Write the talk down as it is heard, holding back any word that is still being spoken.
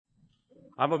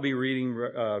I'm going to be reading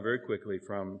very quickly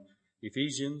from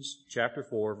Ephesians chapter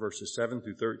 4, verses 7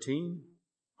 through 13.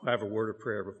 I'll have a word of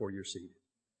prayer before you're seated.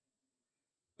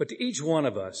 But to each one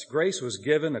of us, grace was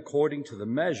given according to the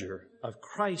measure of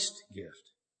Christ's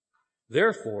gift.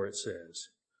 Therefore, it says,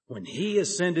 when he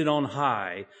ascended on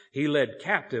high, he led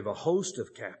captive a host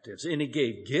of captives, and he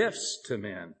gave gifts to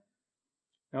men.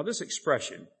 Now, this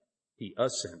expression, he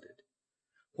ascended,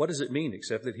 what does it mean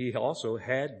except that he also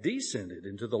had descended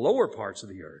into the lower parts of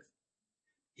the earth?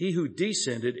 He who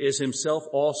descended is himself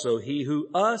also he who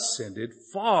ascended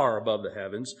far above the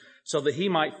heavens so that he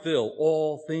might fill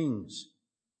all things.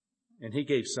 And he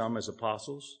gave some as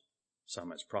apostles,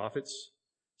 some as prophets,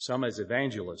 some as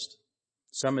evangelists,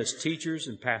 some as teachers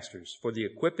and pastors for the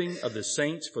equipping of the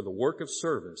saints for the work of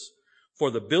service,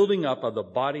 for the building up of the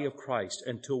body of Christ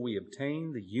until we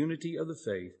obtain the unity of the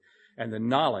faith and the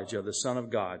knowledge of the Son of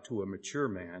God to a mature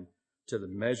man, to the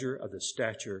measure of the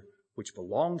stature which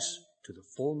belongs to the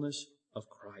fullness of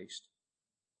Christ.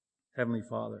 Heavenly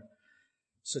Father,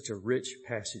 such a rich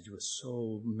passage with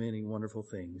so many wonderful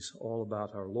things, all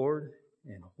about our Lord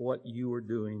and what you are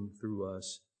doing through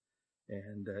us.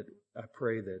 And that I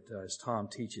pray that as Tom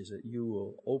teaches, that you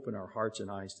will open our hearts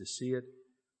and eyes to see it,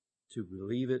 to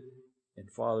believe it, and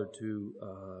Father, to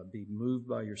be moved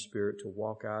by your Spirit to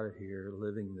walk out of here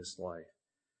living this life.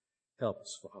 Help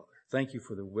us, Father. Thank you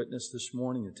for the witness this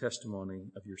morning, the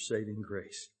testimony of your saving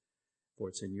grace. For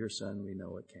it's in your Son we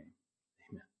know it came.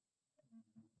 Amen.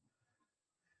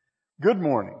 Good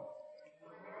morning.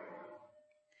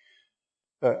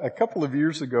 A couple of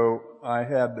years ago, I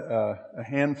had a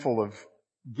handful of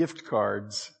gift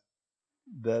cards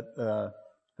that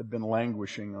had been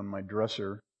languishing on my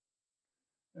dresser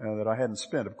that I hadn't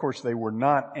spent. Of course, they were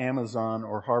not Amazon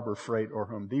or Harbor Freight or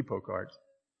Home Depot cards.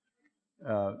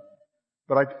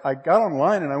 But I got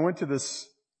online and I went to this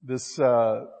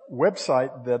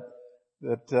website that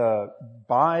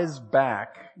buys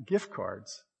back gift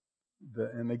cards,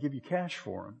 and they give you cash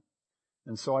for them.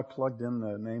 And so I plugged in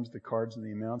the names of the cards and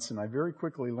the amounts, and I very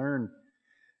quickly learned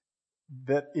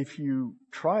that if you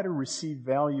try to receive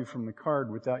value from the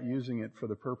card without using it for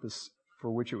the purpose for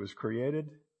which it was created,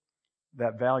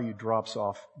 that value drops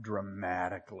off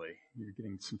dramatically. You're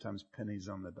getting sometimes pennies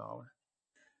on the dollar.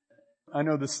 I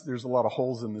know there's a lot of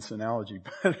holes in this analogy,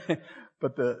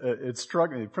 but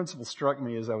the principle struck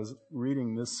me as I was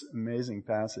reading this amazing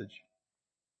passage,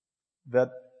 that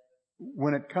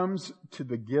when it comes to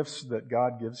the gifts that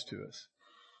God gives to us,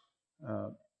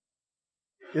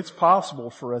 it's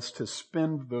possible for us to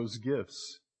spend those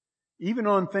gifts, even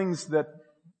on things that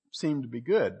seem to be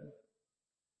good.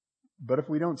 But if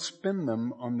we don't spend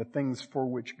them on the things for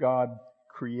which God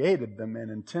created them and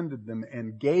intended them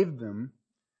and gave them,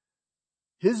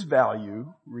 His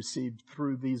value received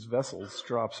through these vessels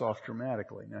drops off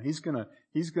dramatically. Now He's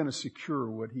gonna secure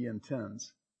what He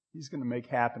intends. He's gonna make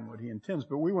happen what He intends.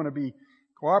 But we want to be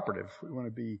cooperative. We want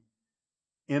to be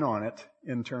in on it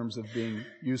in terms of being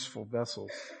useful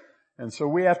vessels. And so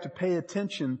we have to pay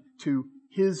attention to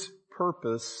His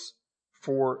purpose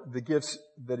for the gifts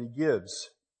that He gives.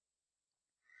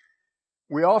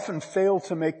 We often fail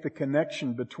to make the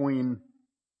connection between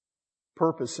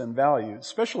purpose and value,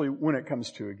 especially when it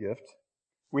comes to a gift.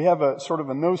 We have a sort of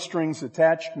a no strings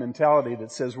attached mentality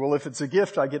that says, well, if it's a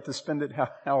gift, I get to spend it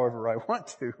however I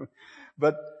want to.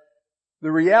 But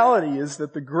the reality is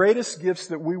that the greatest gifts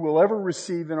that we will ever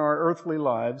receive in our earthly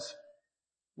lives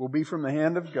will be from the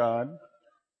hand of God.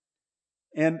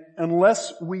 And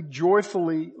unless we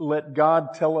joyfully let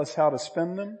God tell us how to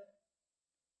spend them,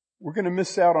 we're going to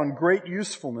miss out on great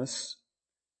usefulness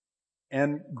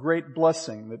and great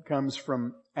blessing that comes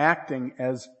from acting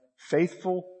as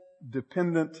faithful,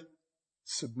 dependent,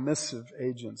 submissive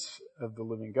agents of the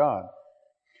living God.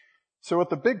 So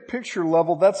at the big picture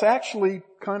level, that's actually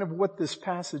kind of what this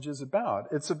passage is about.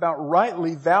 It's about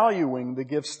rightly valuing the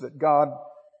gifts that God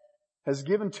has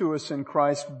given to us in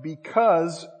Christ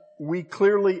because we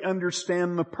clearly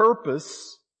understand the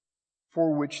purpose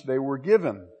for which they were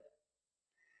given.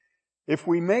 If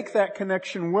we make that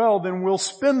connection well, then we'll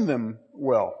spend them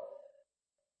well.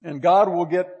 And God will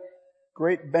get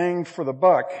great bang for the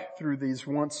buck through these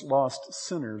once lost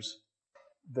sinners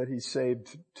that He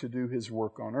saved to do His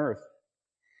work on earth.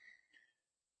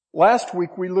 Last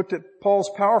week we looked at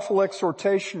Paul's powerful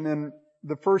exhortation in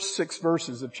the first 6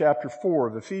 verses of chapter 4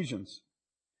 of Ephesians.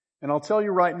 And I'll tell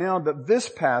you right now that this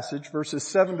passage, verses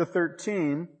 7 to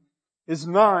 13, is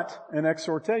not an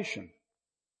exhortation.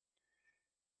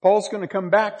 Paul's going to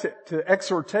come back to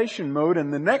exhortation mode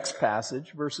in the next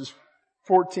passage, verses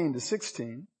 14 to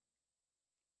 16.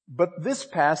 But this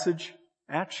passage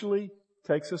actually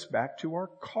takes us back to our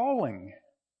calling.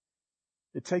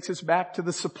 It takes us back to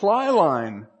the supply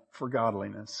line for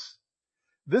godliness.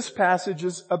 This passage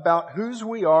is about whose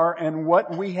we are and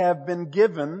what we have been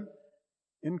given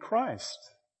in Christ.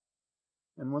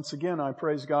 And once again, I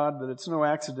praise God that it's no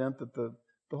accident that the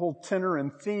whole tenor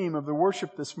and theme of the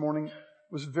worship this morning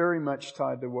was very much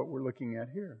tied to what we're looking at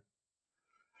here.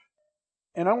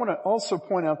 And I want to also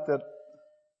point out that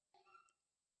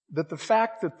the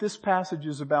fact that this passage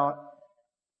is about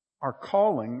our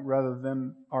calling rather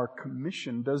than our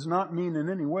commission does not mean in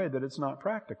any way that it's not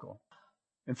practical.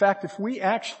 In fact, if we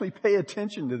actually pay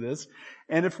attention to this,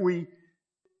 and if we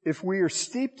are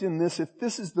steeped in this, if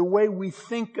this is the way we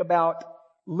think about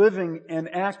living and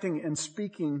acting and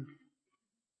speaking,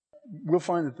 we'll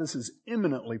find that this is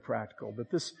eminently practical,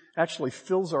 that this actually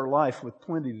fills our life with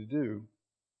plenty to do.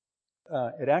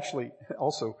 It actually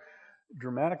also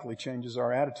dramatically changes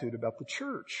our attitude about the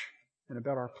church and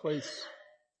about our place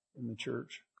in the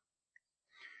church.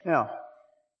 Now,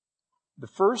 the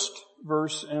first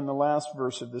verse and the last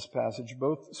verse of this passage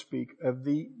both speak of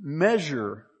the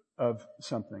measure of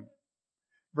something.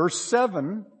 Verse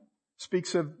 7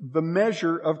 speaks of the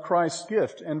measure of Christ's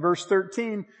gift, and verse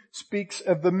 13 speaks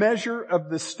of the measure of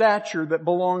the stature that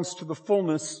belongs to the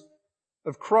fullness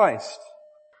of Christ.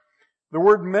 The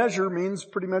word measure means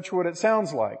pretty much what it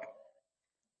sounds like.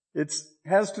 It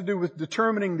has to do with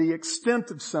determining the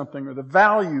extent of something or the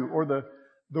value or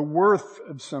the worth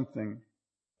of something.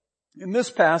 In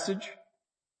this passage,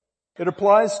 it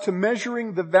applies to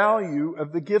measuring the value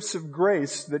of the gifts of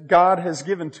grace that God has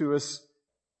given to us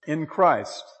in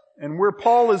Christ. And where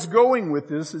Paul is going with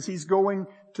this is he's going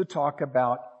to talk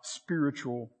about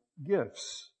spiritual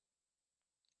gifts.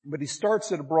 But he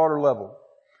starts at a broader level.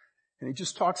 And he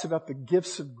just talks about the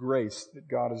gifts of grace that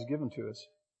God has given to us.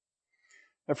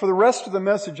 Now for the rest of the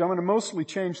message, I'm going to mostly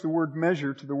change the word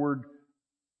measure to the word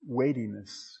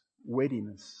weightiness.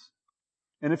 Weightiness.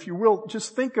 And if you will,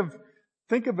 just think of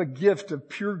a gift of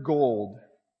pure gold.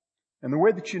 And the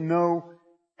way that you know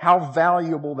how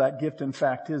valuable that gift in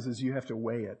fact is you have to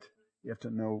weigh it. You have to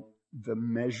know the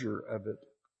measure of it.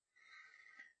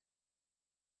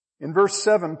 In verse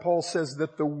 7, Paul says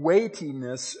that the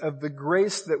weightiness of the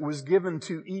grace that was given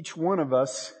to each one of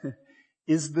us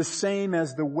is the same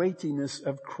as the weightiness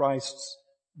of Christ's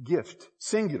gift.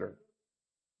 Singular.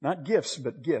 Not gifts,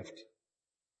 but gift.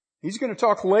 He's going to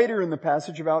talk later in the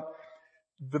passage about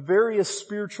the various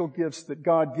spiritual gifts that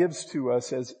God gives to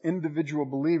us as individual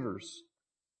believers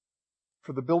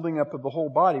for the building up of the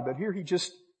whole body. But here he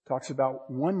just talks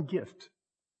about one gift.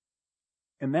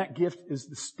 And that gift is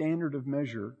the standard of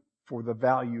measure for the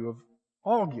value of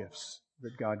all gifts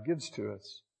that God gives to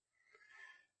us.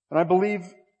 And I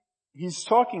believe he's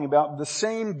talking about the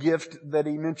same gift that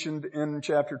he mentioned in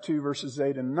chapter 2 verses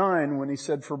 8 and 9 when he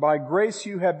said, "For by grace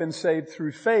you have been saved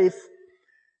through faith,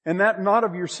 and that not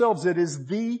of yourselves, it is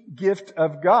the gift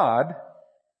of God,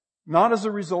 not as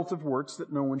a result of works,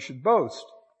 that no one should boast."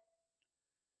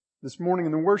 This morning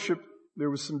in the worship, there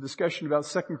was some discussion about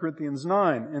 2 Corinthians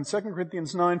 9. And 2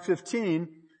 Corinthians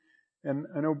 9:15, and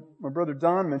I know my brother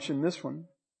Don mentioned this one,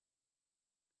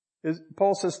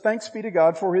 Paul says, "Thanks be to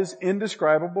God for His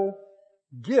indescribable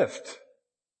gift."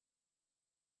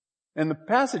 And the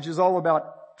passage is all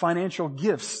about financial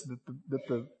gifts that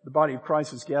the body of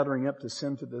Christ is gathering up to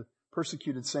send to the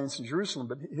persecuted saints in Jerusalem.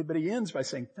 But he ends by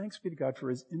saying, "Thanks be to God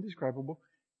for His indescribable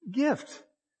gift."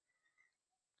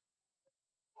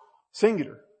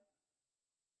 Singular.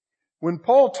 When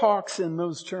Paul talks in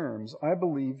those terms, I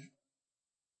believe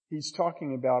he's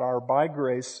talking about our by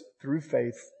grace through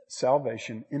faith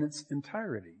salvation in its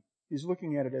entirety. He's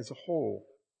looking at it as a whole.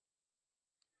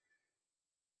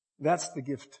 That's the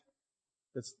gift.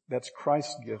 That's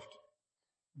Christ's gift.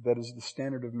 That is the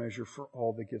standard of measure for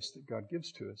all the gifts that God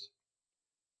gives to us.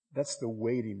 That's the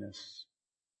weightiness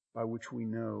by which we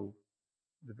know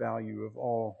the value of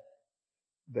all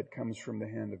that comes from the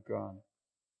hand of God.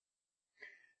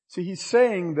 See, he's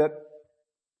saying that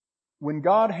when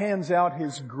God hands out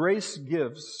His grace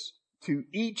gifts to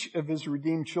each of His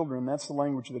redeemed children, that's the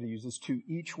language that He uses, to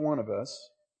each one of us,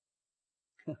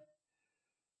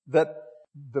 that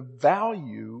the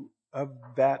value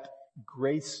of that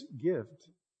grace gift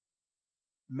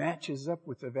matches up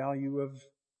with the value of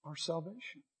our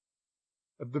salvation,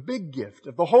 of the big gift,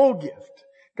 of the whole gift.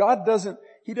 God doesn't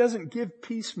give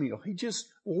piecemeal. He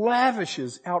just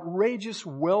lavishes outrageous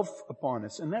wealth upon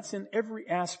us. And that's in every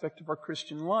aspect of our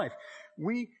Christian life.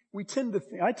 I tend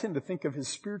to think of His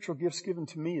spiritual gifts given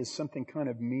to me as something kind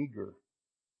of meager.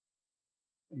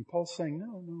 And Paul's saying,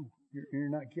 no, you're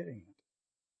not getting it.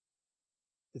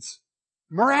 It's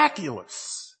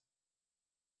miraculous.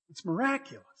 It's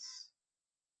miraculous.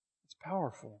 It's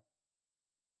powerful.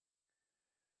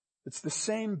 It's the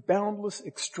same boundless,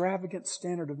 extravagant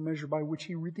standard of measure by which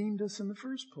He redeemed us in the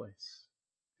first place.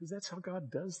 Because that's how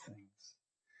God does things.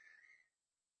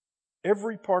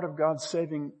 Every part of God's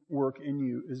saving work in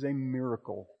you is a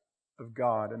miracle of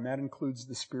God, and that includes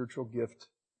the spiritual gift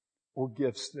or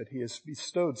gifts that He has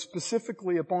bestowed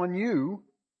specifically upon you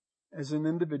as an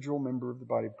individual member of the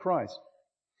body of Christ.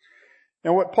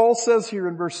 Now what Paul says here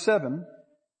in verse 7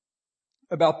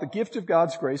 about the gift of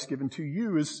God's grace given to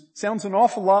you sounds an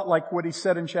awful lot like what he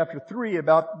said in chapter 3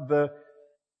 about the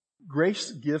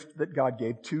grace gift that God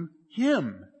gave to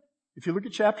him. If you look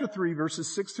at chapter 3,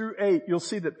 verses 6 through 8, you'll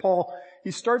see that Paul,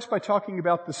 he starts by talking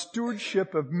about the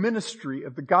stewardship of ministry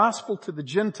of the gospel to the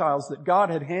Gentiles that God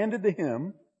had handed to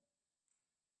him.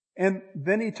 And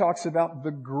then he talks about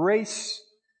the grace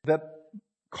that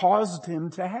caused him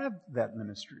to have that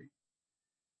ministry.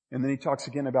 And then he talks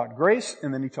again about grace,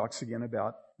 and then he talks again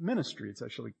about ministry. It's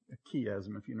actually a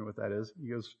chiasm, if you know what that is. He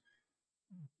goes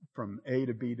from A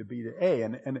to B to B to A.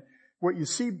 And what you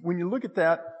see when you look at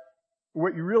that,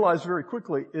 what you realize very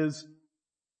quickly is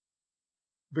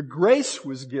the grace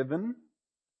was given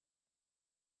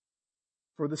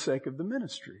for the sake of the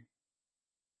ministry.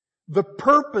 The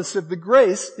purpose of the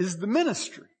grace is the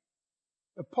ministry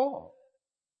of Paul.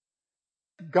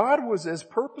 God was as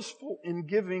purposeful in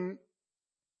giving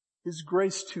His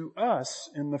grace to us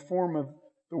in the form of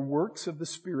the works of the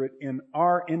Spirit in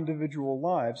our individual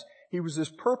lives. He was as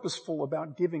purposeful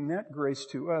about giving that grace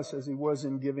to us as He was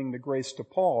in giving the grace to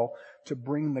Paul to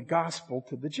bring the gospel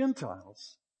to the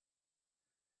Gentiles.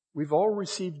 We've all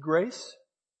received grace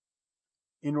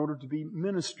in order to be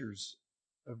ministers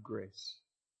of grace.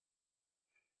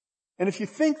 And if you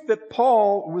think that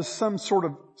Paul was some sort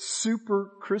of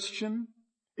super Christian,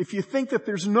 if you think that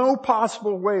there's no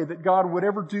possible way that God would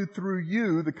ever do through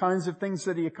you the kinds of things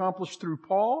that He accomplished through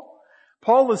Paul,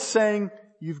 Paul is saying,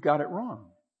 you've got it wrong.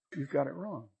 You've got it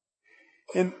wrong.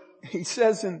 And he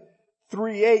says in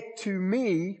 3:8, to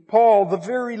me, Paul, the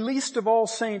very least of all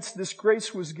saints, this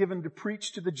grace was given to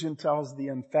preach to the Gentiles the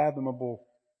unfathomable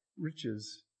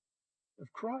riches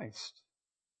of Christ.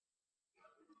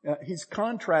 He's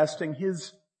contrasting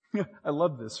his, I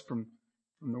love this from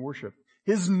the worship,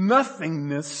 his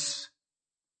nothingness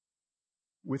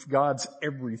with God's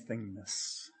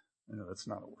everythingness. I know that's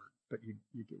not a word, but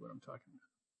you get what I'm talking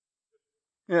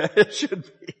about. Yeah, it should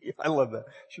be. I love that.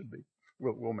 It should be.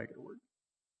 We'll make it a word.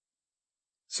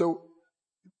 So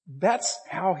that's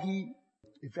how he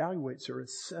evaluates or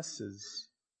assesses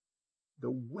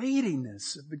the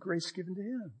weightiness of the grace given to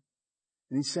him.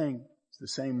 And he's saying it's the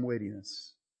same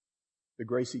weightiness. The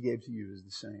grace He gave to you is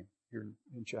the same here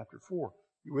in chapter 4.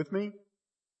 You with me?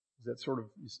 Does that sort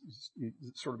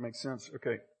of make sense?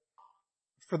 Okay.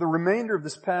 For the remainder of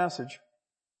this passage,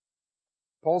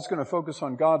 Paul's going to focus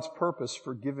on God's purpose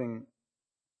for giving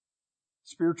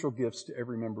spiritual gifts to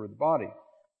every member of the body.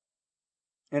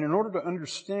 And in order to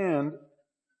understand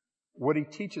what he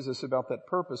teaches us about that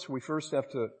purpose, we first have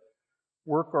to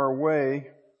work our way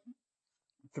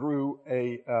through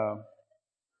a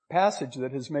passage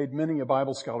that has made many a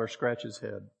Bible scholar scratch his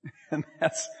head. And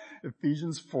that's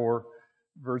Ephesians 4,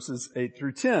 verses 8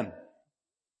 through 10.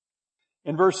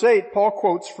 In verse 8, Paul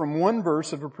quotes from one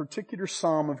verse of a particular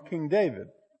psalm of King David.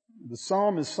 The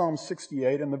psalm is Psalm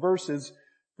 68, and the verse is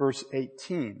verse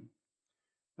 18.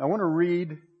 Now, I want to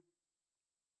read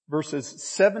verses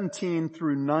 17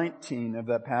 through 19 of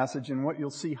that passage, and what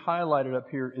you'll see highlighted up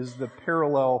here is the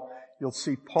parallel. You'll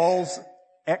see Paul's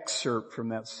excerpt from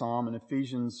that psalm in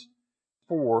Ephesians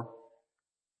 4,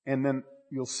 and then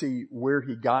you'll see where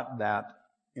he got that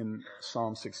in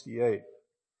Psalm 68.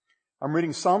 I'm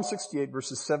reading Psalm 68,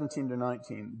 verses 17 to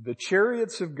 19. The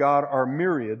chariots of God are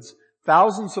myriads,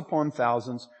 thousands upon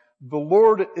thousands. The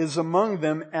Lord is among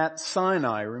them at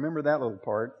Sinai. Remember that little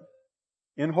part.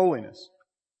 In holiness.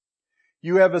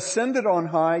 You have ascended on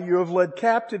high. You have led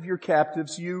captive your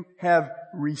captives. You have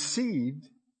received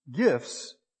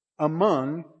gifts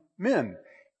among men,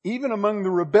 even among the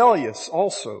rebellious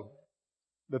also,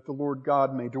 that the Lord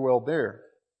God may dwell there.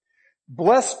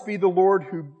 Blessed be the Lord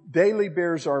who daily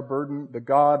bears our burden, the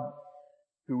God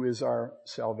who is our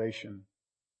salvation.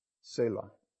 Selah.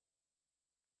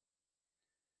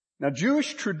 Now,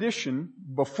 Jewish tradition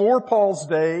before Paul's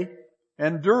day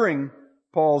and during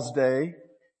Paul's day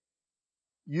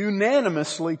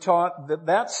unanimously taught that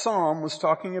that psalm was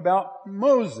talking about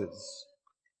Moses.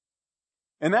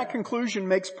 And that conclusion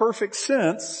makes perfect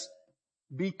sense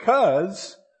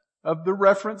because of the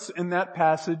reference in that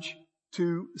passage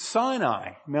to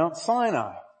Sinai, Mount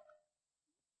Sinai.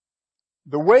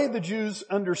 The way the Jews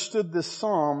understood this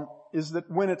psalm is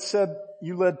that when it said,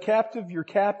 you led captive your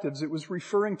captives, it was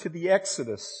referring to the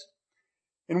Exodus.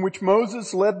 in which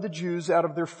Moses led the Jews out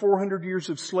of their 400 years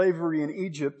of slavery in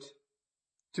Egypt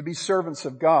to be servants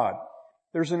of God.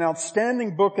 There's an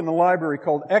outstanding book in the library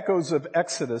called Echoes of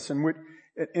Exodus, in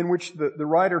which the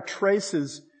writer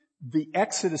traces the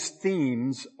Exodus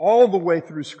themes all the way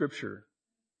through Scripture.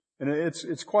 And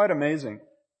it's quite amazing.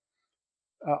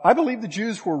 I believe the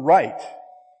Jews were right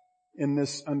in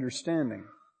this understanding.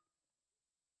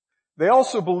 They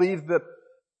also believe that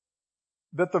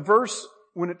the verse,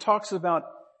 when it talks about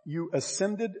you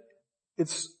ascended,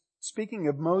 it's speaking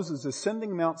of Moses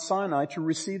ascending Mount Sinai to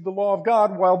receive the law of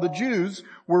God, while the Jews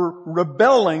were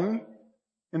rebelling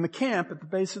in the camp at the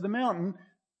base of the mountain,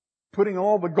 putting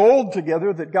all the gold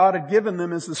together that God had given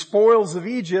them as the spoils of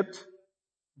Egypt,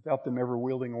 without them ever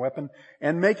wielding a weapon,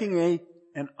 and making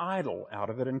an idol out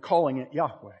of it and calling it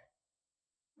Yahweh.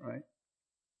 Right?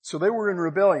 So they were in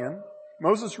rebellion.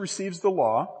 Moses receives the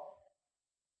law.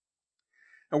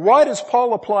 And why does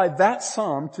Paul apply that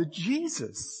psalm to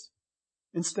Jesus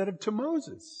instead of to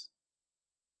Moses?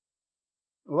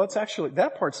 Well,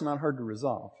 that part's not hard to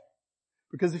resolve.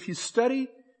 Because if you study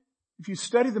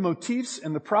the motifs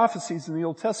and the prophecies in the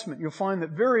Old Testament, you'll find that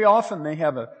very often they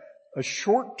have a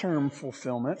short-term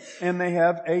fulfillment and they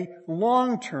have a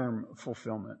long-term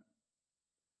fulfillment.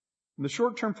 And the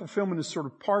short-term fulfillment is sort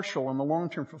of partial and the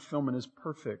long-term fulfillment is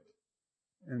perfect.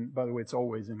 And by the way, it's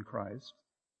always in Christ.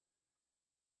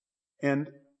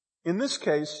 And in this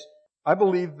case, I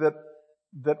believe that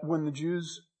when the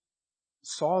Jews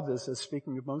saw this as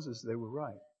speaking of Moses, they were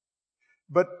right.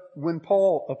 But when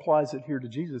Paul applies it here to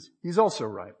Jesus, he's also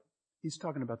right. He's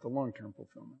talking about the long-term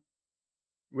fulfillment.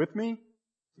 With me?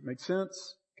 Does it make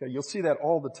sense? Okay, you'll see that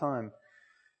all the time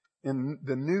in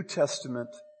the New Testament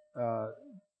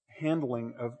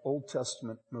handling of Old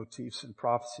Testament motifs and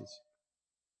prophecies.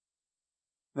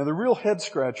 Now the real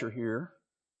head-scratcher here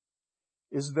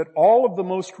is that all of the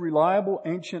most reliable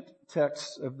ancient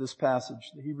texts of this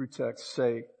passage, the Hebrew texts,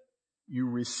 say, you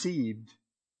received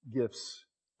gifts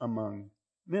among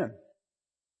men.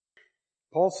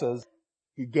 Paul says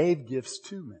he gave gifts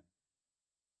to men.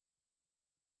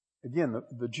 Again,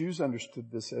 the Jews understood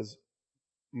this as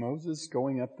Moses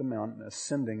going up the mountain,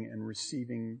 ascending and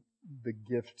receiving the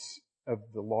gifts of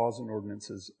the laws and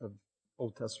ordinances of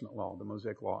Old Testament law, the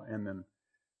Mosaic law, and then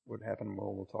what happened,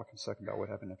 well, we'll talk in a second about what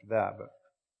happened after that, but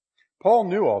Paul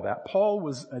knew all that. Paul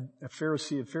was a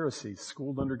Pharisee of Pharisees,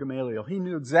 schooled under Gamaliel. He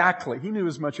knew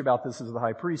as much about this as the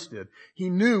high priest did. He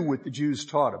knew what the Jews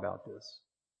taught about this.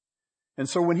 And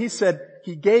so when he said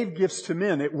he gave gifts to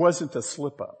men, it wasn't a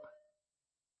slip-up.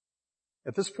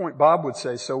 At this point, Bob would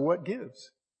say, so what gives?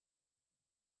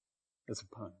 That's a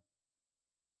pun.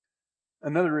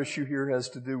 Another issue here has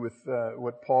to do with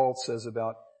what Paul says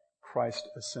about Christ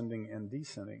ascending and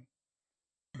descending.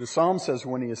 The Psalm says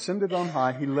when he ascended on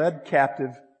high, he led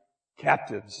captives.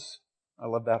 I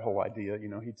love that whole idea. You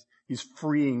know, he's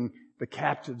freeing the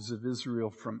captives of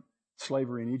Israel from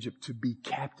slavery in Egypt to be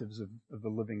captives of the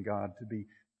living God, to be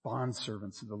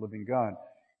bondservants of the living God.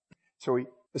 So he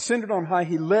ascended on high.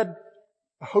 He led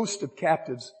a host of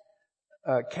captives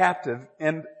captive.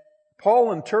 And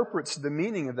Paul interprets the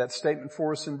meaning of that statement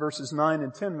for us in verses 9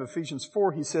 and 10 of Ephesians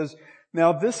 4. He says,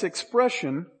 now this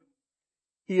expression,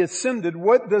 he ascended,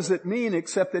 what does it mean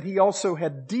except that he also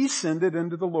had descended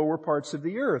into the lower parts of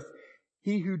the earth?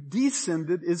 He who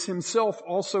descended is himself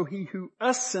also he who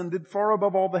ascended far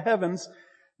above all the heavens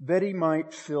that he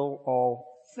might fill all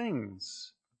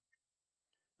things.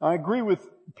 I agree with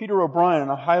Peter O'Brien,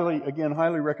 and I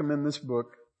highly recommend this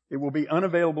book. It will be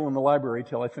unavailable in the library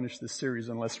till I finish this series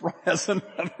unless Ron has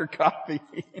another copy.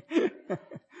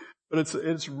 But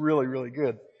it's really, really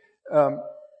good.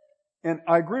 And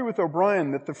I agree with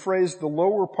O'Brien that the phrase the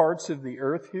lower parts of the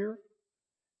earth here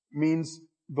means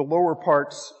the lower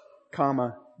parts,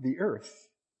 comma, the earth.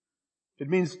 It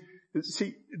means,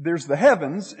 see, there's the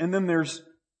heavens and then there's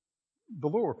the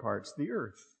lower parts, the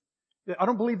earth. I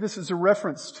don't believe this is a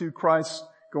reference to Christ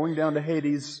going down to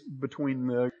Hades between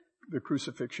the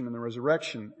crucifixion and the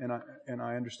resurrection. And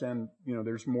I understand,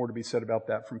 there's more to be said about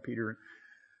that from Peter.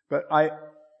 But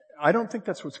I don't think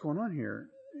that's what's going on here.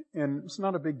 And it's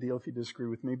not a big deal if you disagree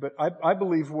with me, but I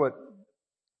believe what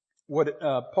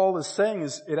Paul is saying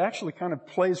is it actually kind of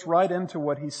plays right into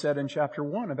what he said in chapter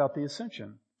 1 about the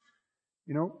ascension.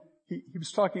 He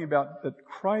was talking about that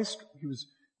Christ, he was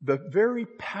the very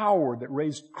power that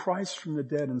raised Christ from the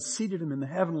dead and seated him in the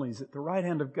heavenlies at the right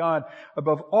hand of God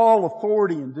above all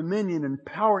authority and dominion and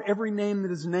power, every name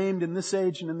that is named in this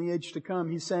age and in the age to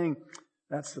come. He's saying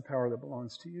that's the power that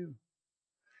belongs to you.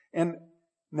 And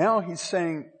now he's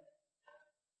saying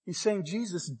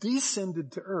Jesus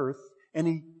descended to earth and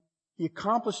he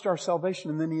accomplished our salvation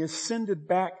and then he ascended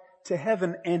back to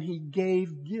heaven and He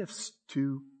gave gifts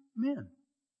to men.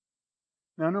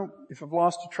 Now, I know if I've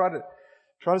lost you, try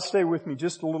to stay with me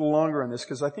just a little longer on this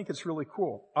because I think it's really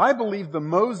cool. I believe the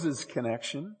Moses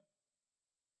connection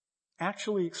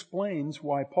actually explains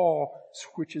why Paul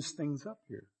switches things up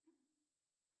here.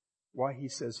 Why he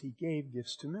says He gave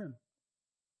gifts to men.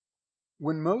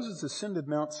 When Moses ascended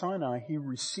Mount Sinai, he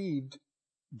received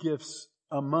gifts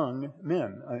among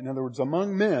men. In other words,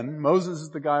 among men, Moses is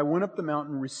the guy who went up the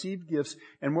mountain, received gifts.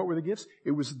 And what were the gifts?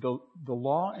 It was the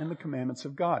law and the commandments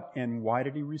of God. And why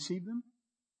did he receive them?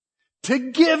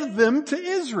 To give them to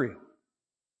Israel.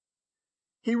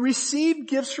 He received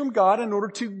gifts from God in order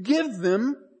to give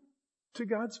them to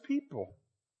God's people.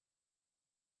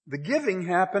 The giving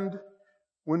happened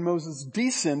when Moses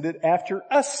descended after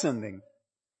ascending.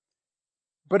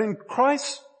 But in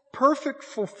Christ's perfect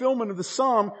fulfillment of the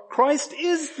psalm, Christ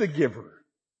is the giver.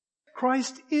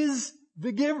 Christ is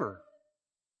the giver.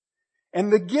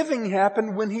 And the giving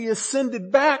happened when He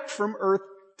ascended back from earth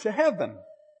to heaven.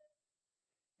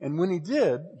 And when He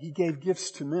did, He gave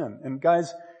gifts to men. And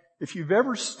guys, if you've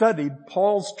ever studied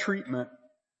Paul's treatment,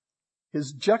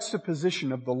 his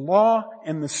juxtaposition of the law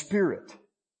and the Spirit,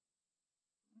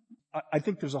 I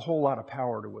think there's a whole lot of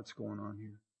power to what's going on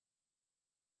here.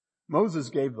 Moses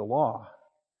gave the law.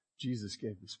 Jesus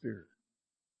gave the Spirit.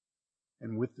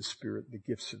 And with the Spirit, the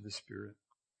gifts of the Spirit.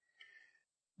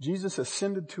 Jesus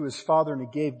ascended to His Father and He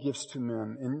gave gifts to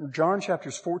men. In John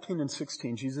chapters 14 and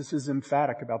 16, Jesus is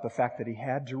emphatic about the fact that He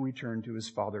had to return to His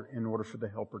Father in order for the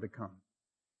Helper to come,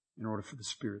 in order for the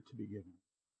Spirit to be given.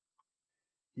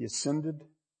 He ascended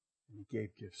and He gave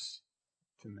gifts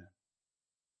to men.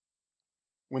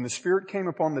 When the Spirit came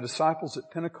upon the disciples at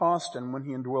Pentecost and when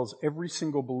He indwells every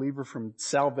single believer from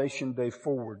salvation day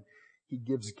forward, He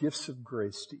gives gifts of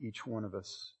grace to each one of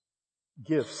us.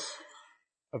 Gifts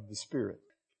of the Spirit.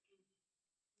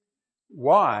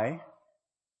 Why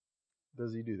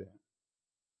does He do that?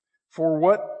 For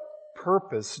what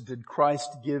purpose did Christ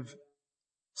give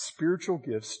spiritual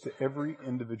gifts to every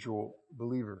individual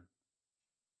believer?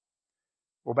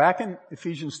 Well, back in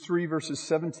Ephesians 3 verses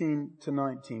 17 to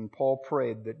 19, Paul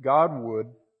prayed that God would,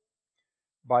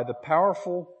 by the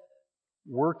powerful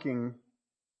working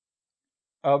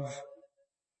of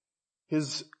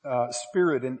His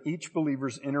Spirit in each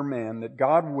believer's inner man, that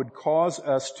God would cause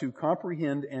us to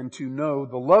comprehend and to know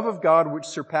the love of God which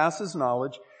surpasses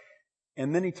knowledge.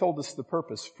 And then He told us the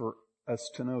purpose for us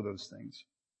to know those things.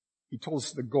 He told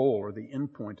us the goal or the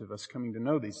end point of us coming to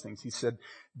know these things. He said,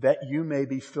 that you may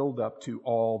be filled up to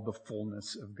all the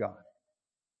fullness of God.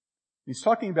 He's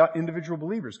talking about individual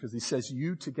believers because He says,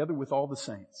 you together with all the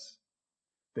saints,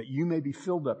 that you may be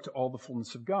filled up to all the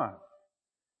fullness of God.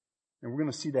 And we're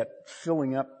going to see that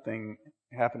filling up thing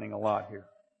happening a lot here.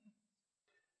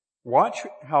 Watch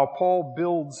how Paul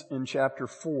builds in chapter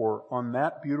 4 on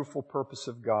that beautiful purpose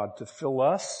of God to fill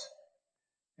us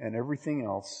and everything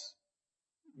else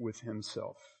with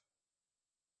Himself.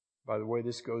 By the way,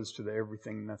 this goes to the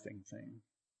everything, nothing thing.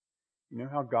 You know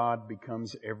how God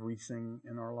becomes everything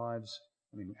in our lives?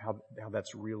 I mean, how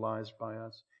that's realized by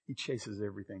us? He chases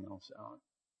everything else out.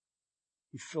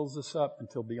 He fills us up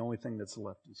until the only thing that's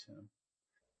left is Him.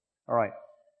 All right.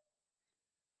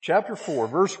 Chapter 4,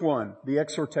 verse 1, the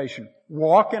exhortation.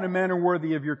 Walk in a manner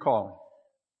worthy of your calling.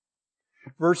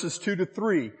 Verses 2 to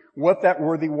 3, what that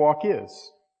worthy walk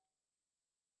is.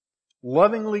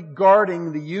 Lovingly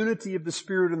guarding the unity of the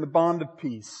Spirit and the bond of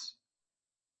peace.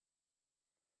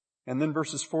 And then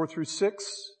verses 4 through 6,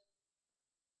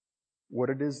 what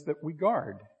it is that we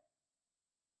guard.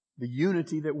 The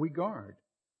unity that we guard.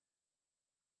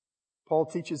 Paul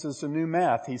teaches us a new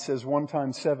math. He says 1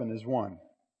 times 7 is 1.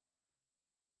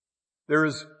 There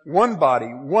is one body,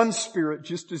 one Spirit,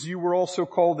 just as you were also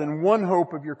called in one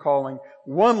hope of your calling,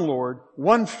 one Lord,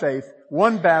 one faith,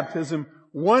 one baptism,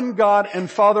 one God and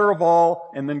Father of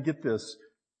all, and then get this,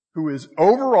 who is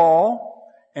over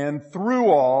all and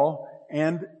through all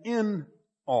and in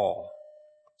all.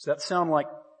 Does that sound like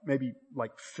maybe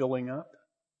like filling up?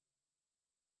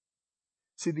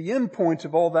 See, the end point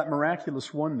of all that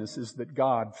miraculous oneness is that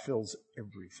God fills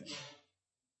everything.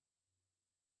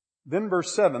 Then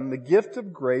verse 7, the gift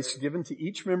of grace given to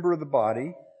each member of the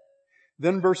body.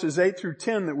 Then verses 8 through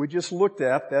 10 that we just looked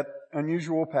at, that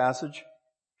unusual passage.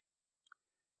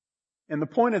 And the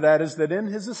point of that is that in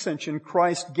His ascension,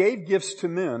 Christ gave gifts to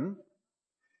men,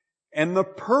 and the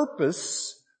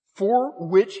purpose for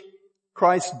which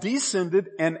Christ descended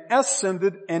and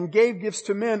ascended and gave gifts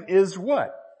to men is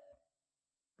what?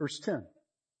 Verse 10.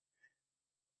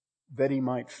 That He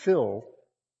might fill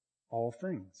all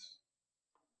things.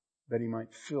 That He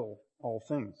might fill all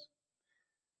things.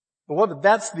 Beloved,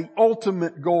 that's the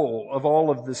ultimate goal of all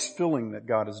of this filling that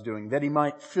God is doing, that He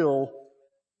might fill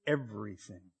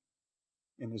everything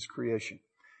in His creation.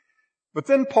 But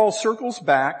then Paul circles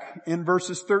back in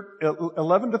verses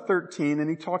 11 to 13, and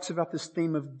he talks about this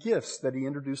theme of gifts that he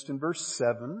introduced in verse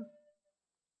 7.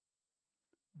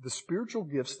 The spiritual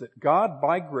gifts that God,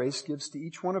 by grace, gives to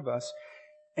each one of us.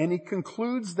 And he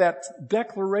concludes that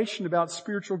declaration about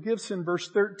spiritual gifts in verse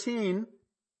 13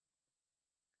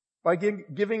 by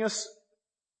giving us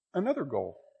another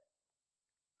goal,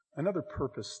 another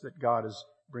purpose that God is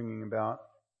bringing about.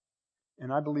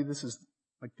 And I believe this is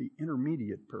like the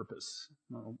intermediate purpose.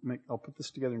 I'll put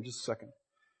this together in just a second.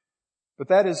 But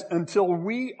that is until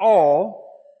we all,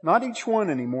 not each one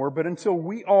anymore, but until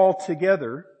we all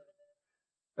together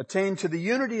attain to the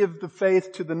unity of the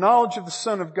faith, to the knowledge of the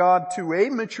Son of God, to a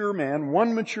mature man,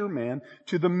 one mature man,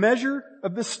 to the measure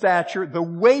of the stature, the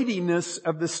weightiness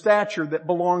of the stature that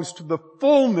belongs to the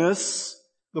fullness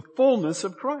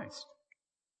of Christ.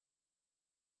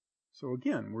 So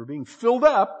again, we're being filled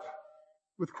up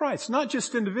with Christ, not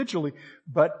just individually,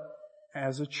 but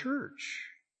as a church.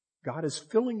 God is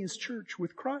filling His church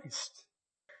with Christ.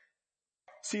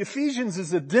 See, Ephesians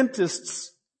is a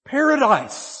dentist's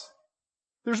paradise.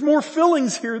 There's more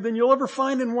fillings here than you'll ever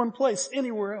find in one place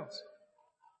anywhere else.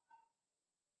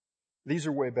 These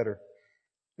are way better.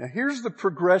 Now here's the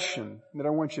progression that I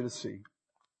want you to see.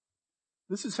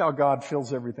 This is how God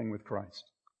fills everything with Christ.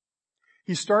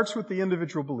 He starts with the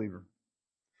individual believer.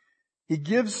 He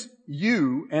gives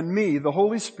you and me, the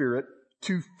Holy Spirit,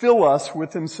 to fill us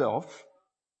with Himself.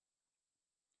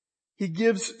 He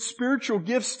gives spiritual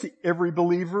gifts to every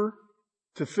believer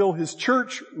to fill his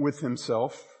church with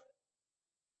Himself.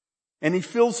 And He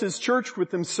fills His church with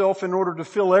Himself in order to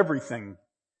fill everything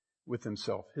with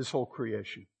Himself, His whole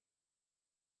creation.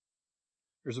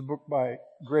 There's a book by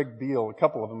Greg Beale, a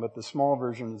couple of them, but the small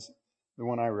version is the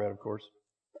one I read, of course.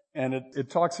 And it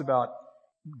talks about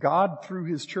God through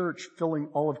His church filling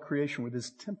all of creation with His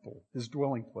temple, His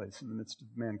dwelling place in the midst of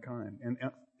mankind, and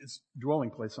His dwelling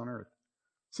place on earth.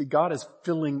 See, God is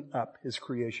filling up His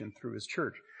creation through His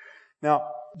church.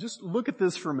 Now, just look at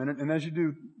this for a minute, and as you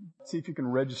do, see if you can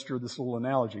register this little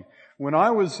analogy. When I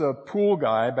was a pool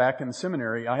guy back in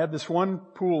seminary, I had this one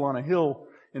pool on a hill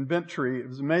in Bent Tree. It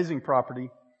was amazing property.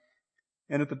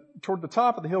 And toward the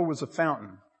top of the hill was a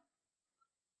fountain.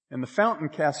 And the fountain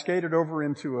cascaded over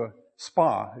into a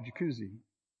spa, a jacuzzi.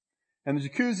 And the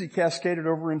jacuzzi cascaded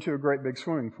over into a great big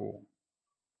swimming pool.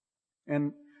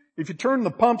 And if you turn the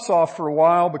pumps off for a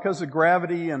while, because of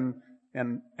gravity and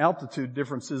altitude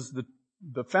differences,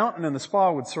 the fountain and the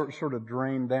spa would sort of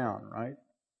drain down, right?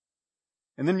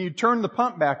 And then you turn the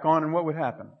pump back on, and what would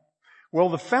happen? Well,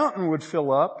 the fountain would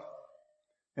fill up,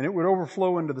 and it would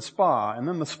overflow into the spa, and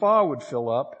then the spa would fill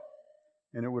up,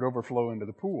 and it would overflow into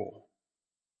the pool.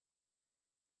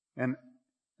 And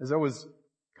as I was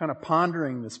kind of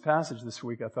pondering this passage this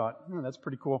week, I thought, that's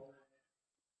pretty cool.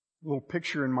 A little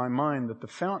picture in my mind that the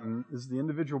fountain is the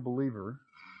individual believer,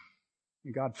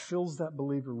 and God fills that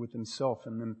believer with Himself,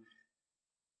 and then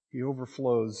He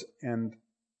overflows and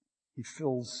He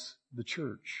fills the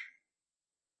church.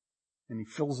 And He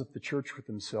fills up the church with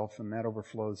Himself, and that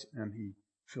overflows, and He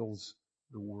fills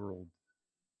the world.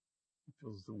 He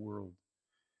fills the world.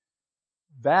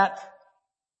 That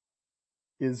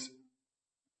is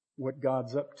what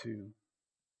God's up to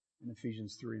in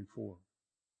Ephesians 3 and 4.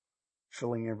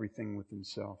 Filling everything with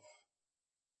Himself.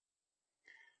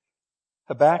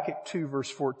 Habakkuk 2 verse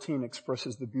 14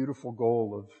 expresses the beautiful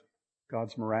goal of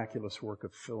God's miraculous work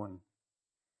of filling.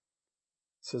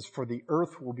 It says, "For the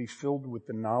earth will be filled with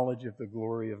the knowledge of the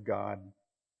glory of God,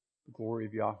 the glory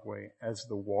of Yahweh, as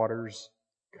the waters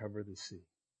cover the sea."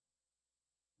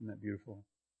 Isn't that beautiful?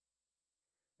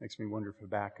 Makes me wonder if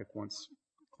Habakkuk wants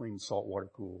clean saltwater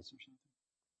pools or something.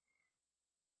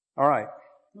 All right,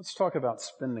 let's talk about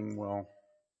spending well.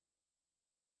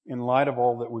 In light of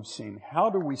all that we've seen, how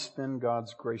do we spend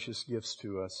God's gracious gifts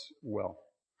to us well?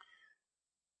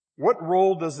 What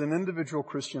role does an individual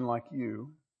Christian like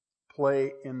you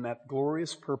play in that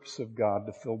glorious purpose of God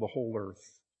to fill the whole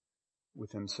earth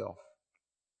with Himself?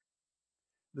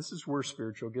 This is where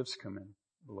spiritual gifts come in,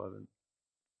 beloved.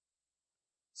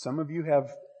 Some of you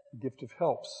have the gift of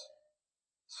helps,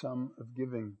 some of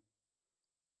giving,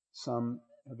 some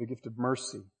have the gift of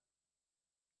mercy,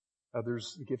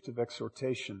 others the gift of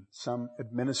exhortation, some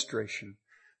administration,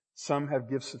 some have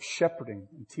gifts of shepherding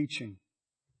and teaching,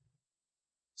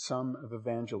 some of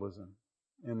evangelism,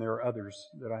 and there are others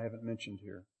that I haven't mentioned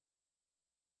here.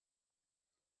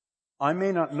 I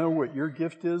may not know what your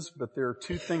gift is, but there are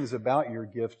two things about your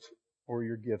gift or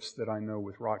your gifts that I know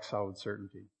with rock solid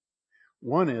certainty.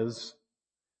 One is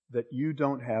that you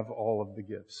don't have all of the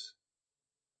gifts.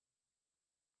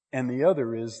 And the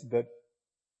other is that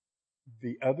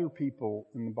the other people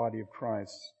in the body of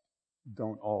Christ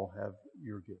don't all have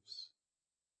your gifts.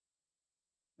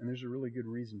 And there's a really good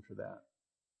reason for that.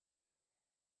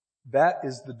 That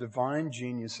is the divine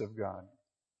genius of God.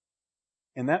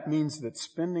 And that means that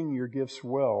spending your gifts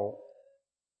well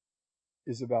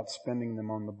is about spending them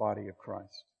on the body of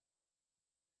Christ.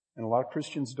 And a lot of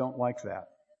Christians don't like that.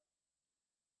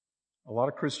 A lot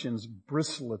of Christians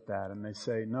bristle at that and they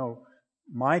say, no,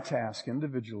 my task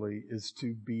individually is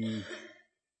to be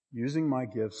using my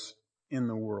gifts in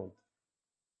the world.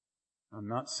 I'm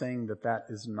not saying that that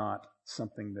is not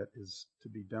something that is to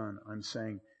be done. I'm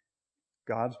saying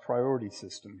God's priority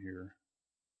system here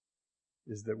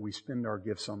is that we spend our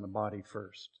gifts on the body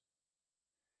first.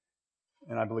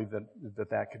 And I believe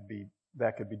that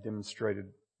could be demonstrated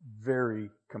very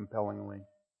compellingly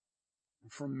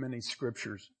from many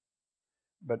scriptures.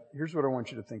 But here's what I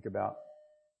want you to think about.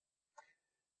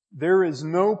 There is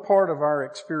no part of our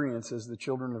experience as the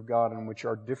children of God in which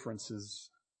our differences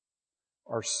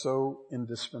are so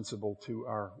indispensable to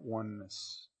our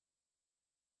oneness.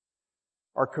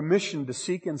 Our commission to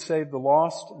seek and save the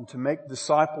lost and to make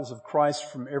disciples of Christ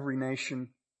from every nation,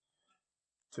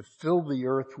 to fill the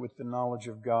earth with the knowledge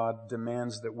of God,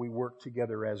 demands that we work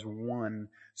together as one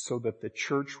so that the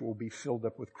church will be filled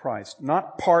up with Christ.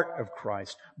 Not part of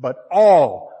Christ, but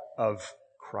all of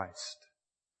Christ.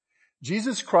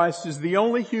 Jesus Christ is the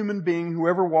only human being who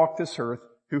ever walked this earth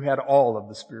who had all of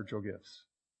the spiritual gifts.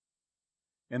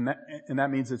 And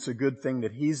that means it's a good thing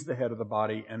that He's the head of the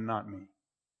body and not me.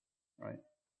 Right?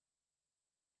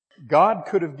 God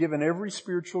could have given every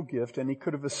spiritual gift and He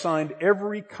could have assigned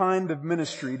every kind of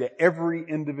ministry to every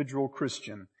individual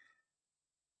Christian.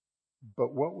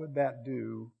 But what would that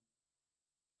do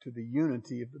to the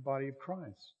unity of the body of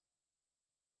Christ?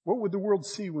 What would the world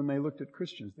see when they looked at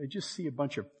Christians? They just see a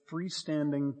bunch of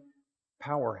freestanding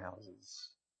powerhouses.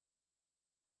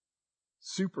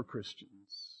 Super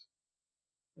Christians.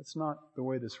 That's not the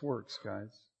way this works,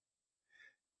 guys.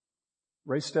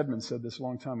 Ray Stedman said this a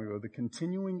long time ago. The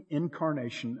continuing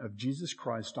incarnation of Jesus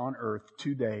Christ on earth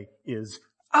today is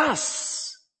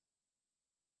us.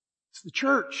 It's the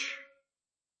church.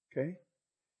 Okay?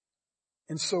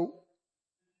 And so,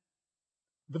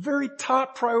 the very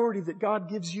top priority that God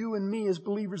gives you and me as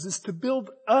believers is to build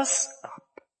us up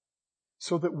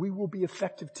so that we will be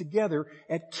effective together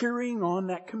at carrying on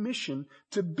that commission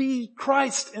to be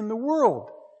Christ in the world.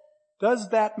 Does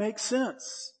that make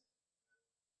sense?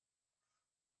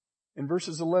 In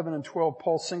verses 11 and 12,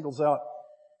 Paul singles out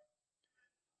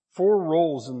 4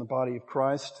 roles in the body of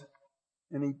Christ,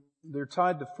 and they're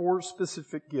tied to 4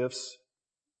 specific gifts.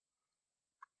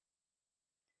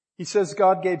 He says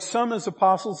God gave some as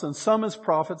apostles and some as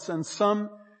prophets and some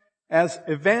as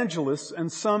evangelists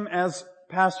and some as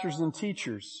pastors and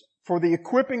teachers for the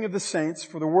equipping of the saints,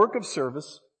 for the work of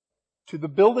service, to the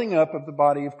building up of the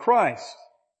body of Christ.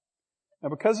 Now,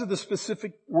 because of the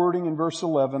specific wording in verse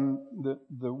 11,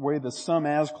 the way the some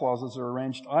as clauses are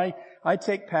arranged, I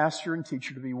take pastor and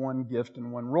teacher to be one gift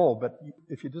and one role. But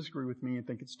if you disagree with me and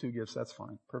think it's 2 gifts, that's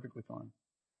fine. Perfectly fine.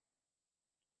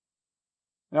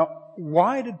 Now,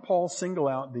 why did Paul single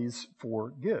out these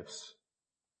 4 gifts?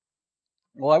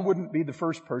 Well, I wouldn't be the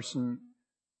first person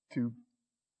to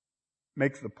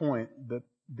make the point that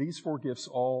these 4 gifts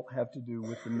all have to do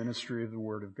with the ministry of the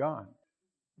Word of God.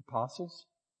 Apostles,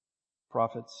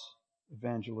 prophets,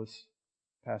 evangelists,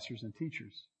 pastors, and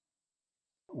teachers.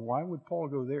 Why would Paul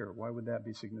go there? Why would that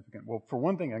be significant? Well, for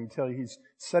one thing, I can tell you he's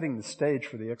setting the stage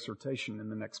for the exhortation in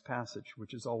the next passage,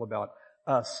 which is all about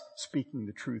us speaking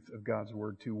the truth of God's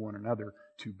Word to one another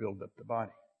to build up the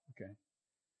body. Okay.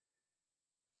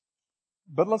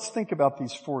 But let's think about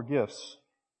these 4 gifts.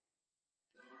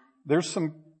 There's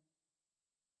some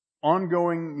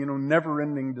ongoing,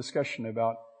 never-ending discussion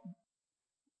about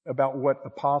what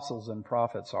apostles and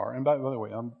prophets are. And by the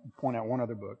way, I'll point out one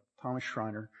other book, Thomas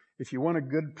Schreiner. If you want a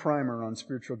good primer on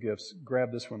spiritual gifts,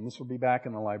 grab this one. This will be back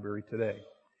in the library today,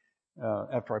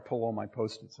 after I pull all my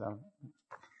Post-its out.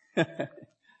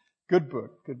 Good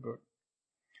book.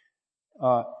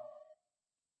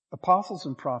 Apostles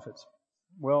and prophets.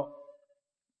 Well,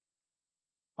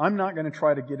 I'm not going to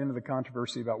try to get into the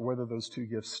controversy about whether those 2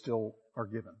 gifts still are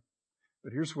given.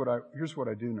 But here's what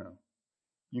I do know.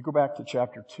 You go back to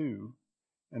chapter 2,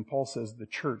 and Paul says the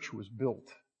church was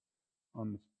built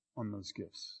on those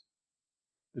gifts.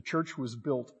 The church was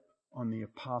built on the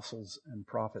apostles and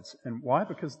prophets. And why?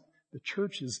 Because the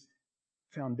church's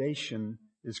foundation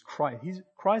is Christ.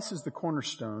 Christ is the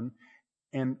cornerstone,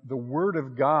 and the Word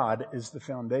of God is the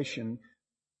foundation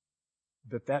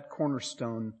that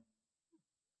cornerstone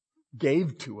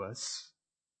gave to us.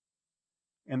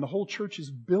 And the whole church is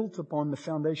built upon the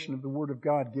foundation of the Word of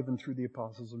God given through the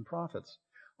apostles and prophets.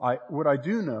 What I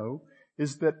do know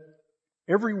is that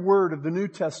every word of the New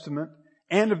Testament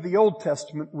and of the Old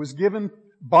Testament was given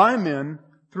by men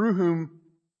through whom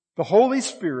the Holy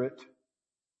Spirit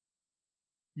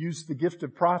used the gift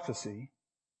of prophecy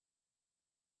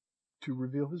to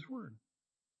reveal His Word.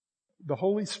 The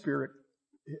Holy Spirit,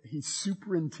 He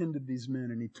superintended these men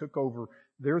and He took over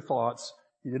their thoughts.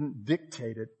 He didn't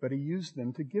dictate it, but He used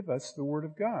them to give us the Word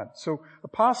of God. So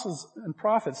apostles and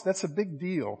prophets, that's a big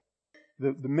deal.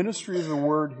 The ministry of the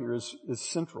Word here is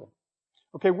central.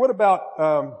 Okay, what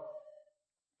about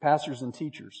pastors and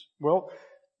teachers? Well,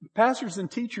 pastors and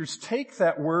teachers take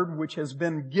that Word which has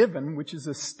been given, which is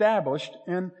established,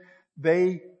 and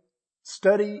they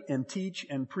study and teach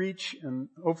and preach and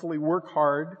hopefully work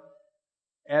hard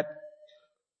at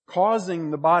causing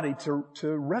the body to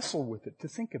wrestle with it, to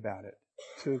think about it,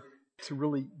 to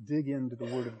really dig into the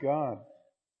Word of God.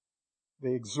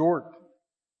 They exhort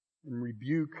and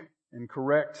rebuke and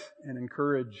correct and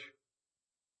encourage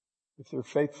if they're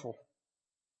faithful.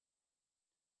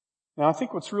 Now, I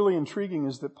think what's really intriguing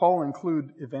is that Paul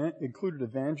included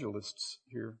evangelists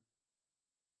here.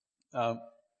 How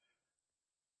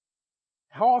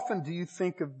often do you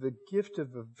think of the gift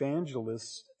of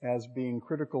evangelists as being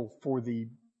critical for the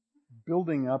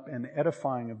building up and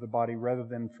edifying of the body rather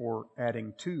than for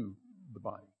adding to the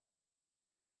body?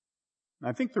 And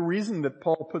I think the reason that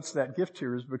Paul puts that gift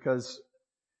here is because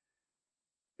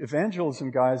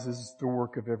evangelism, guys, is the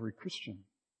work of every Christian.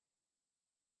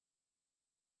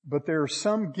 But there are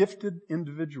some gifted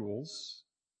individuals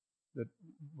that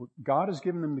God has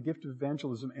given them the gift of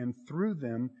evangelism, and through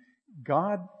them,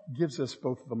 God gives us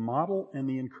both the model and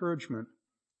the encouragement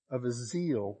of a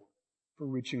zeal for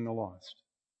reaching the lost.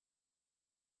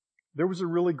 There was a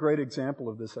really great example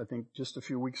of this, I think, just a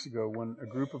few weeks ago when a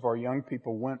group of our young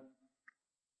people went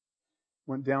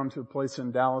down to a place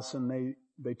in Dallas and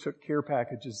they took care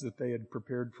packages that they had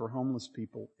prepared for homeless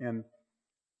people. And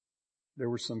there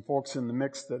were some folks in the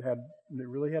mix that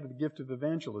really had the gift of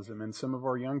evangelism, and some of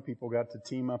our young people got to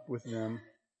team up with them,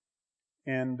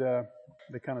 and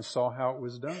they kind of saw how it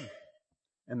was done.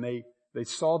 And they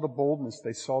saw the boldness,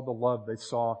 they saw the love, they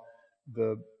saw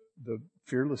the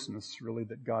fearlessness, really,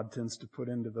 that God tends to put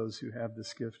into those who have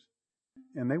this gift.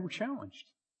 And they were challenged.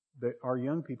 Our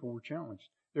young people were challenged.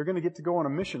 They're going to get to go on a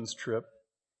missions trip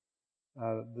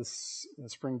this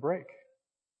spring break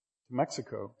to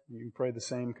Mexico. You can pray the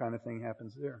same kind of thing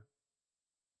happens there.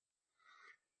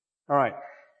 All right.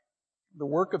 The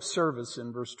work of service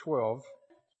in verse 12,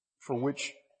 for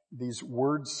which these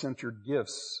word-centered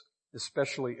gifts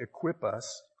especially equip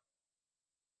us,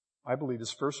 I believe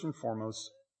is first and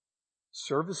foremost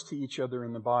service to each other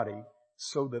in the body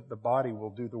so that the body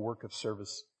will do the work of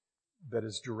service that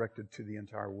is directed to the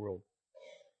entire world.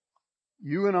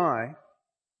 You and I,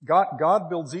 God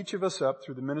builds each of us up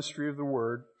through the ministry of the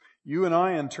Word. You and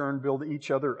I, in turn, build each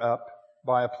other up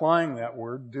by applying that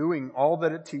Word, doing all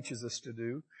that it teaches us to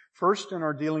do, first in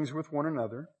our dealings with one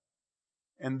another,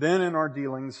 and then in our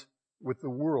dealings with the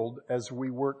world as we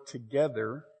work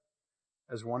together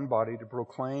as one body to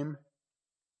proclaim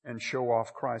and show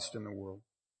off Christ in the world.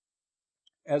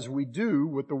 As we do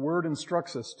what the Word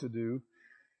instructs us to do,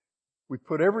 we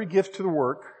put every gift to the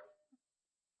work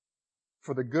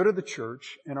for the good of the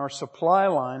church, and our supply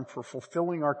line for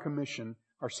fulfilling our commission,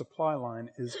 our supply line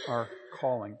is our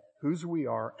calling, whose we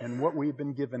are and what we've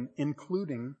been given,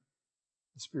 including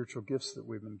the spiritual gifts that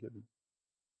we've been given.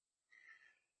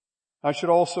 I should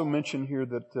also mention here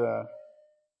that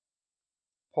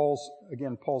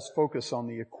Paul's focus on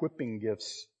the equipping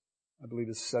gifts, I believe,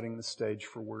 is setting the stage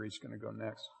for where he's going to go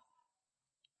next.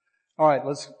 All right,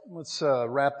 let's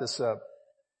wrap this up.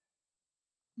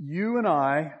 You and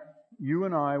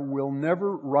I will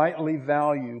never rightly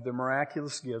value the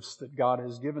miraculous gifts that God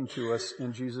has given to us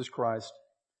in Jesus Christ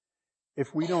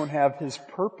if we don't have His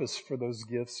purpose for those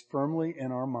gifts firmly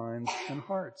in our minds and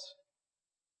hearts.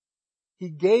 He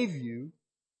gave you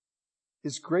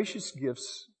His gracious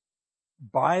gifts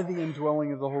by the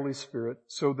indwelling of the Holy Spirit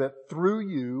so that through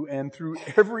you and through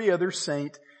every other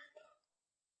saint,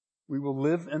 we will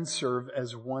live and serve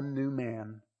as one new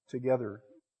man together.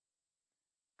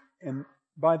 And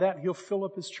by that, He'll fill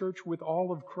up His church with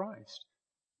all of Christ.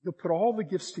 He'll put all the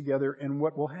gifts together, and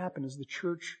what will happen is the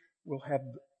church will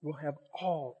have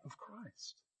all of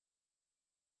Christ.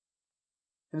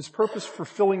 And His purpose for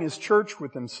filling His church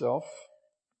with Himself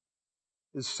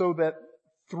is so that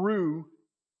through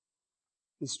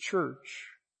His church,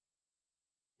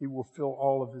 He will fill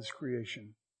all of His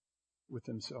creation with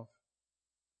Himself.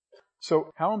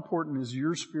 So how important is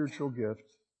your spiritual gift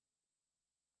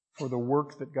for the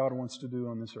work that God wants to do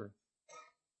on this earth?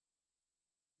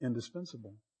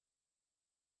 Indispensable.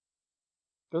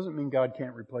 Doesn't mean God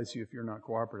can't replace you if you're not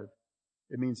cooperative.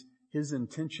 It means His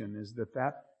intention is that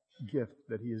that gift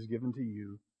that He has given to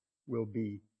you will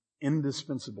be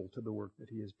indispensable to the work that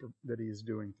He is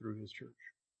doing through His church.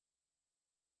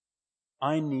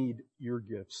 I need your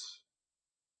gifts,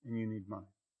 and you need mine.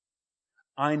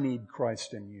 I need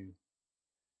Christ in you,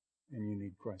 and you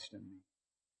need Christ in me.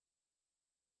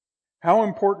 How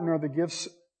important are the gifts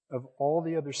of all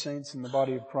the other saints in the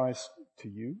body of Christ to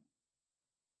you?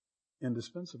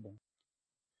 Indispensable.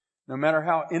 No matter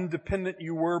how independent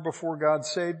you were before God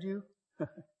saved you,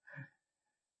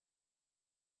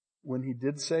 when He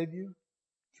did save you,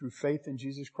 through faith in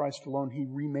Jesus Christ alone, He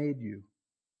remade you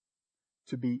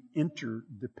to be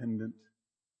interdependent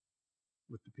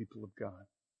with the people of God.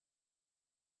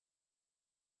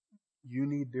 You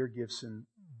need their gifts and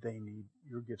they need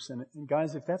your gifts. And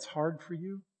guys, if that's hard for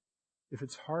you, if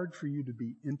it's hard for you to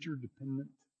be interdependent,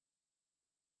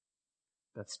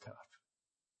 that's tough.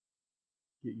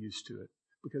 Get used to it.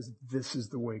 Because this is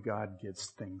the way God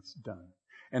gets things done.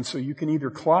 And so you can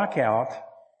either clock out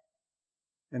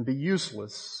and be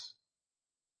useless,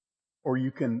 or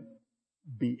you can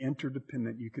be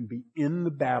interdependent. You can be in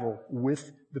the battle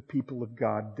with the people of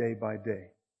God day by day.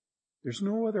 There's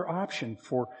no other option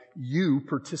for you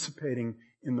participating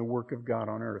in the work of God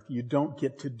on earth. You don't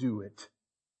get to do it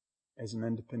as an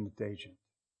independent agent.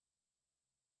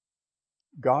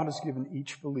 God has given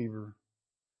each believer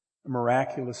a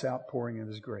miraculous outpouring of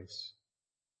His grace.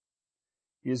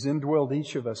 He has indwelled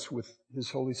each of us with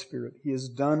His Holy Spirit. He has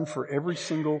done for every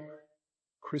single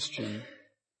Christian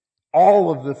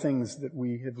all of the things that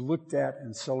we have looked at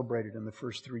and celebrated in the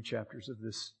first 3 chapters of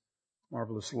this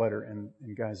marvelous letter. And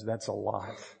guys, that's a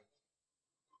lot.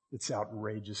 It's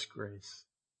outrageous grace.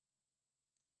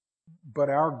 But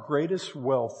our greatest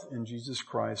wealth in Jesus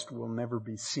Christ will never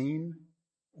be seen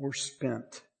or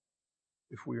spent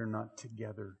if we are not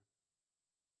together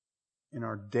in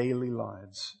our daily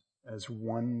lives as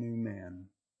one new man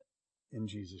in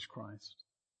Jesus Christ.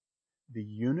 The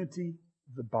unity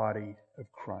of the body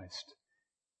of Christ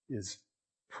is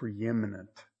preeminent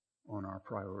on our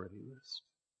priority list.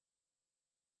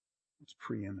 It's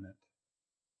preeminent.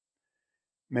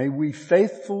 May we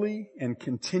faithfully and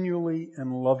continually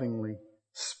and lovingly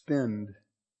spend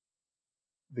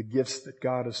the gifts that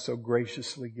God has so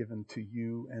graciously given to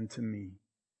you and to me.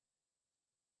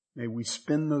 May we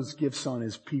spend those gifts on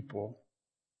His people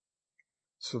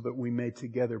so that we may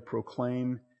together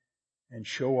proclaim and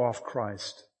show off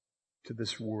Christ to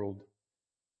this world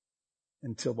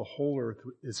until the whole earth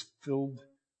is filled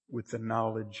with the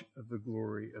knowledge of the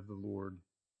glory of the Lord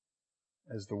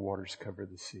as the waters cover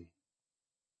the sea.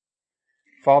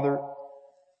 Father,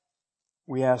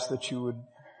 we ask that you would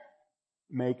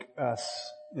make us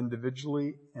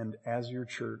individually and as your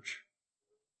church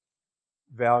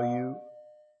value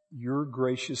your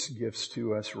gracious gifts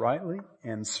to us rightly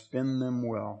and spend them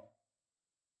well.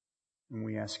 And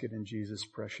we ask it in Jesus'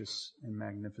 precious and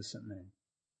magnificent name.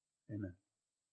 Amen.